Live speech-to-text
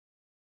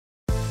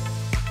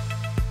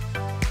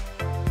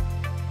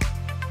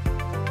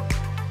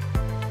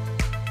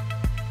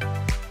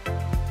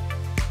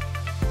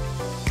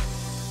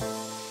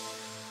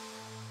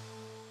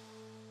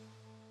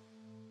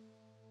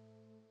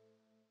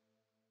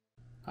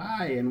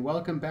Hi, and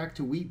welcome back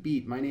to Wheat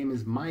Beat. My name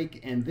is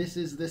Mike, and this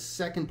is the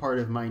second part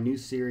of my new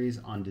series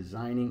on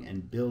designing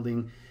and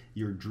building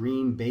your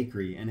dream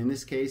bakery, and in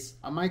this case,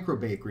 a micro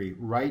bakery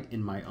right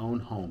in my own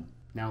home.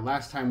 Now,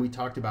 last time we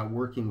talked about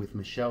working with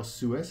Michel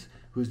Suez,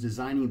 who's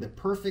designing the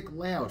perfect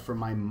layout for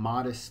my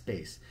modest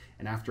space.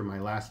 And after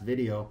my last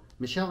video,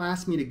 Michel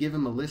asked me to give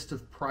him a list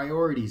of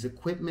priorities,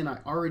 equipment I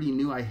already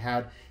knew I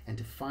had, and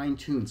to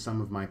fine-tune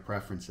some of my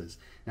preferences.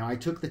 Now, I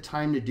took the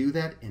time to do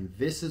that, and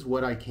this is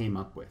what I came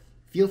up with.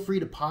 Feel free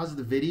to pause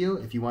the video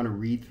if you want to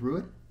read through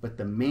it, but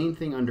the main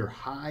thing under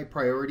high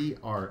priority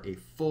are a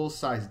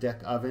full-size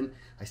deck oven.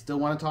 I still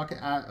want to talk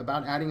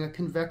about adding a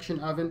convection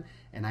oven,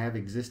 and I have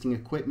existing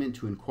equipment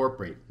to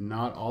incorporate,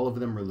 not all of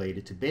them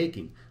related to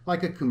baking,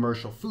 like a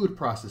commercial food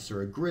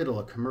processor, a griddle,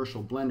 a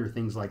commercial blender,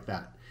 things like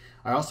that.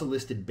 I also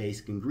listed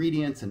basic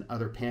ingredients and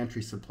other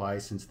pantry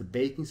supplies since the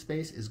baking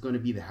space is going to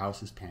be the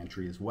house's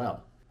pantry as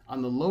well.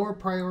 On the lower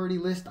priority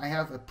list, I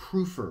have a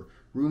proofer,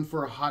 room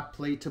for a hot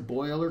plate to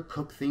boil or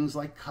cook things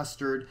like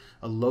custard,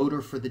 a loader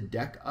for the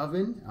deck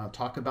oven, I'll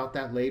talk about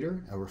that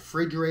later, a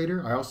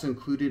refrigerator. I also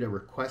included a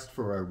request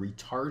for a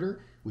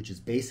retarder, which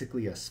is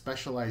basically a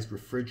specialized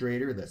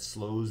refrigerator that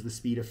slows the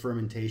speed of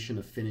fermentation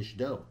of finished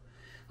dough.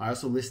 I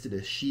also listed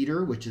a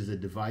sheeter, which is a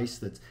device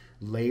that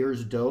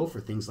layers dough for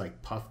things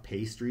like puff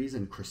pastries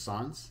and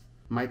croissants.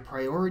 My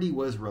priority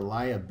was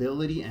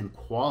reliability and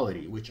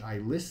quality, which I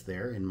list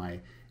there in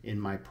my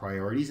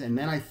priorities, and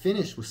then I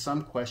finished with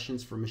some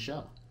questions for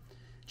Michel.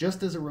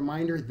 Just as a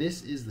reminder,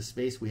 this is the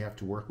space we have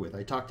to work with.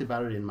 I talked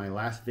about it in my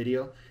last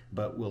video,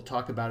 but we'll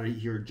talk about it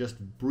here just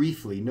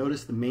briefly.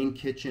 Notice the main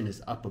kitchen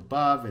is up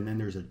above, and then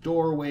there's a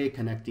doorway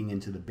connecting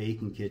into the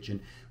baking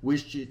kitchen,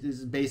 which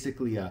is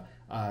basically a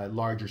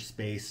larger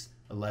space,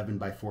 11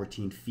 by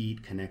 14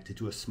 feet, connected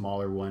to a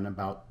smaller one,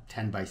 about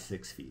 10 by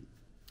 6 feet.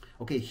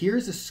 Okay,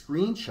 here's a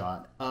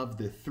screenshot of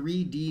the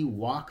 3D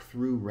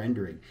walkthrough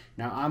rendering.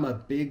 Now, I'm a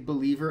big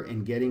believer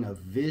in getting a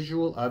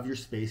visual of your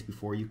space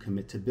before you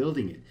commit to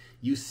building it.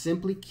 You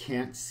simply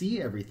can't see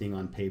everything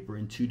on paper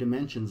in 2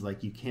 dimensions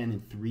like you can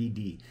in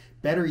 3D.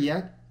 Better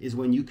yet is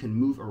when you can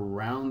move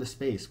around the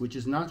space, which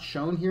is not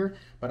shown here,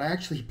 but I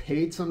actually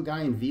paid some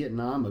guy in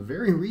Vietnam a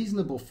very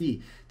reasonable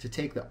fee to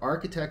take the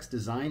architect's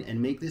design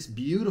and make this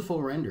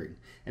beautiful rendering.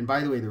 And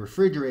by the way, the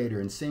refrigerator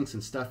and sinks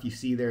and stuff you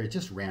see there, it's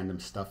just random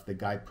stuff the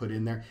guy put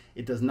in there.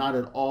 It does not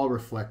at all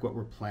reflect what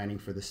we're planning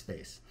for the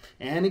space.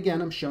 And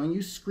again, I'm showing you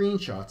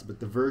screenshots, but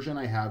the version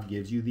I have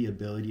gives you the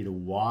ability to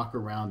walk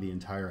around the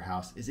entire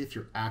house as if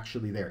you're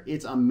actually there.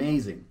 It's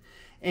amazing.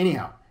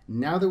 Anyhow,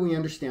 now that we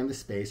understand the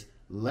space,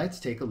 let's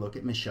take a look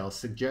at Michel's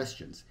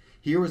suggestions.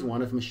 Here was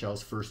one of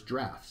Michel's first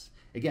drafts.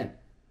 Again,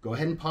 go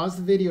ahead and pause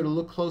the video to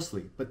look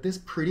closely, but this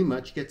pretty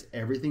much gets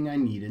everything I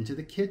need into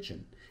the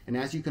kitchen. And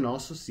as you can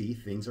also see,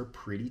 things are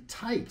pretty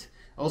tight.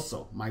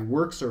 Also, my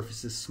work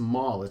surface is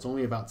small. It's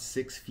only about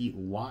 6 feet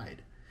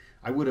wide.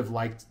 I would have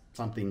liked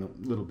something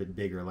a little bit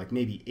bigger, like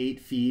maybe 8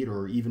 feet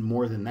or even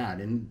more than that.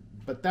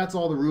 But that's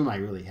all the room I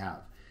really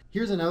have.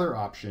 Here's another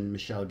option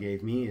Michel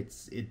gave me.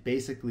 It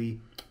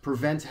basically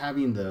prevents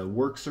having the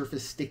work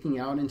surface sticking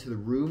out into the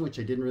room, which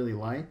I didn't really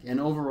like. And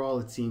overall,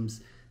 it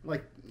seems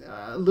like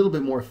a little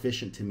bit more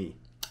efficient to me.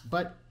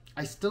 But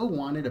I still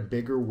wanted a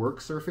bigger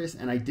work surface,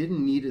 and I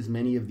didn't need as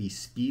many of these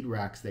speed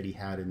racks that he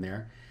had in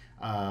there.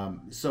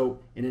 So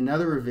in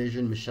another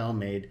revision Michel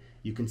made,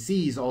 you can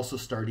see he's also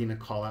starting to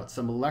call out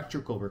some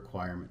electrical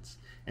requirements.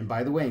 And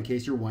by the way, in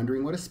case you're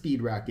wondering what a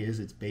speed rack is,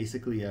 it's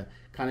basically a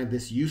kind of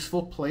this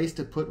useful place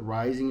to put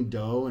rising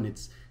dough, and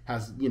it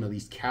has, you know,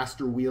 these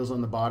caster wheels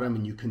on the bottom,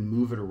 and you can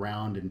move it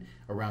around and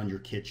around your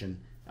kitchen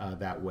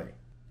that way.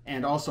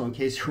 And also, in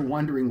case you're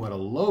wondering what a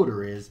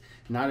loader is,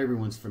 not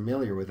everyone's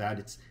familiar with that.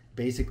 It's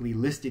basically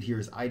listed here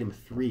as item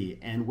 3,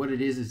 and what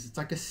it is it's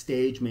like a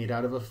stage made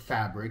out of a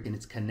fabric, and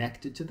it's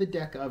connected to the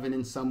deck oven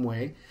in some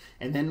way.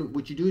 And then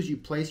what you do is you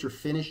place your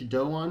finished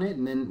dough on it,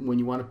 and then when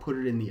you want to put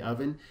it in the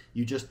oven,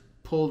 you just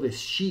pull this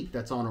sheet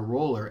that's on a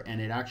roller,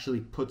 and it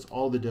actually puts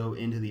all the dough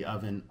into the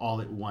oven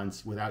all at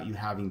once without you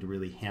having to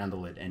really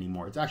handle it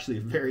anymore. It's actually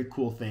a very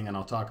cool thing, and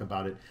I'll talk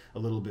about it a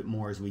little bit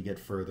more as we get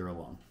further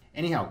along.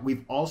 Anyhow,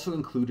 we've also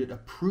included a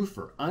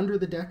proofer under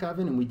the deck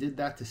oven, and we did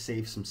that to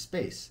save some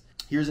space.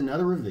 Here's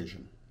another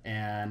revision,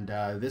 and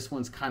this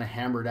one's kind of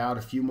hammered out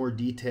a few more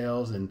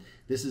details, and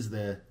this is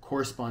the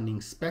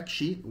corresponding spec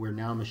sheet where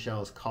now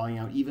Michel is calling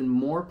out even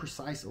more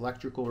precise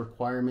electrical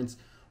requirements,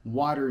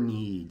 water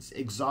needs,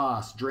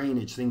 exhaust,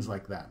 drainage, things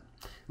like that.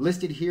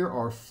 Listed here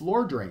are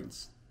floor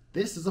drains.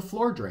 This is a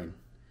floor drain.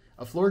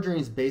 A floor drain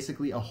is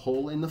basically a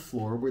hole in the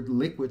floor where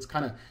liquids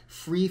kind of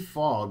free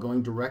fall,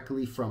 going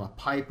directly from a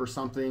pipe or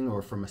something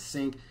or from a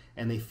sink,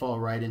 and they fall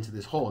right into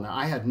this hole. Now,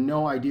 I had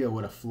no idea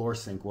what a floor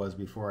sink was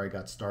before I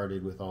got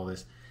started with all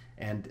this,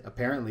 and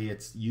apparently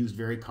it's used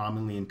very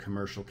commonly in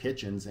commercial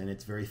kitchens, and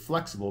it's very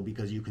flexible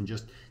because you can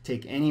just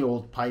take any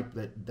old pipe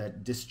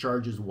that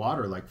discharges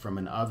water, like from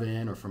an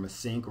oven or from a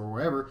sink or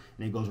wherever,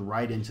 and it goes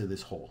right into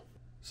this hole.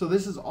 So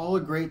this is all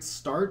a great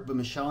start, but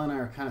Michel and I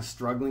are kind of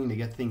struggling to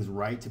get things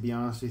right, to be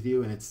honest with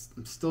you, and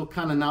I'm still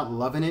kind of not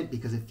loving it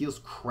because it feels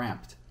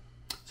cramped.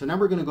 So now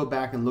we're going to go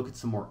back and look at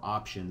some more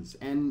options.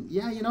 And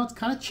yeah, you know, it's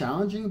kind of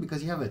challenging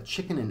because you have a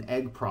chicken and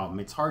egg problem.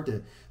 It's hard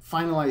to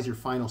finalize your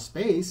final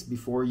space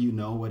before you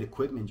know what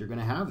equipment you're going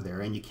to have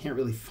there. And you can't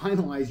really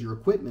finalize your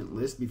equipment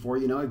list before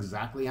you know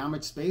exactly how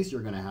much space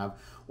you're going to have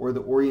or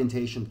the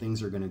orientation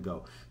things are going to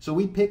go. So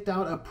we picked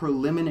out a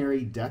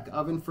preliminary deck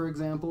oven, for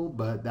example,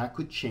 but that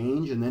could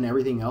change, and then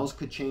everything else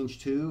could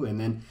change too. And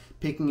then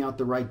picking out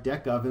the right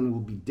deck oven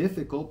will be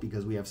difficult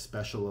because we have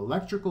special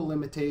electrical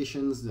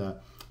limitations.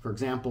 For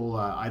example,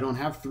 I don't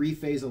have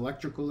three-phase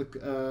electrical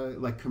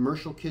like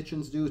commercial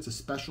kitchens do. It's a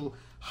special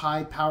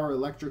high-power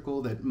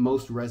electrical that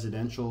most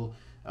residential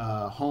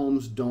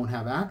homes don't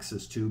have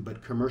access to,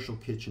 but commercial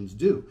kitchens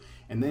do.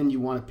 And then you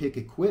want to pick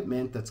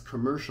equipment that's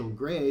commercial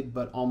grade,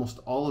 but almost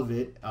all of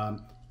it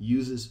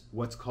uses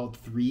what's called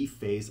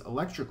three-phase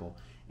electrical.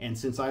 And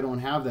since I don't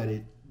have that,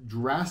 it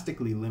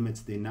drastically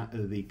limits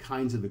the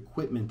kinds of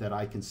equipment that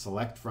I can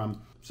select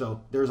from.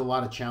 So there's a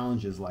lot of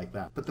challenges like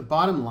that. But the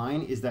bottom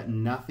line is that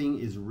nothing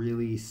is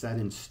really set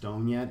in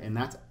stone yet, and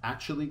that's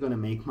actually going to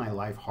make my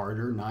life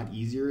harder, not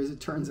easier as it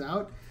turns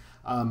out.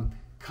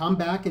 Come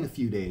back in a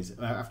few days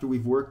after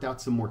we've worked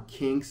out some more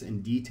kinks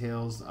and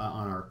details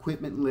on our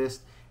equipment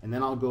list, and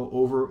then I'll go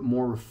over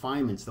more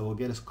refinements that will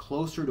get us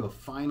closer to a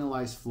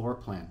finalized floor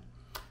plan.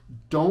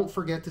 Don't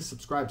forget to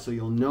subscribe so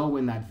you'll know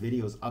when that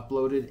video is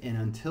uploaded, and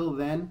until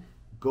then,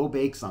 go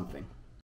bake something.